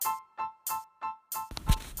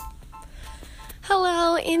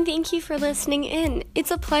and thank you for listening in.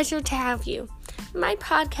 It's a pleasure to have you. My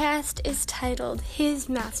podcast is titled His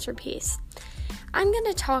Masterpiece. I'm going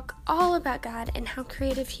to talk all about God and how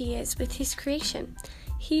creative He is with His creation.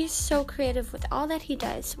 He's so creative with all that He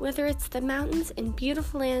does, whether it's the mountains and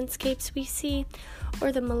beautiful landscapes we see,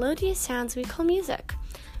 or the melodious sounds we call music,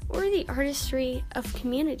 or the artistry of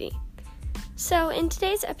community. So in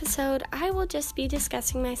today's episode, I will just be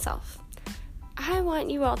discussing myself. I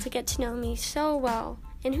want you all to get to know me so well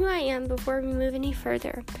and who I am before we move any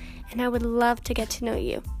further, and I would love to get to know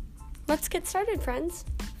you. Let's get started, friends.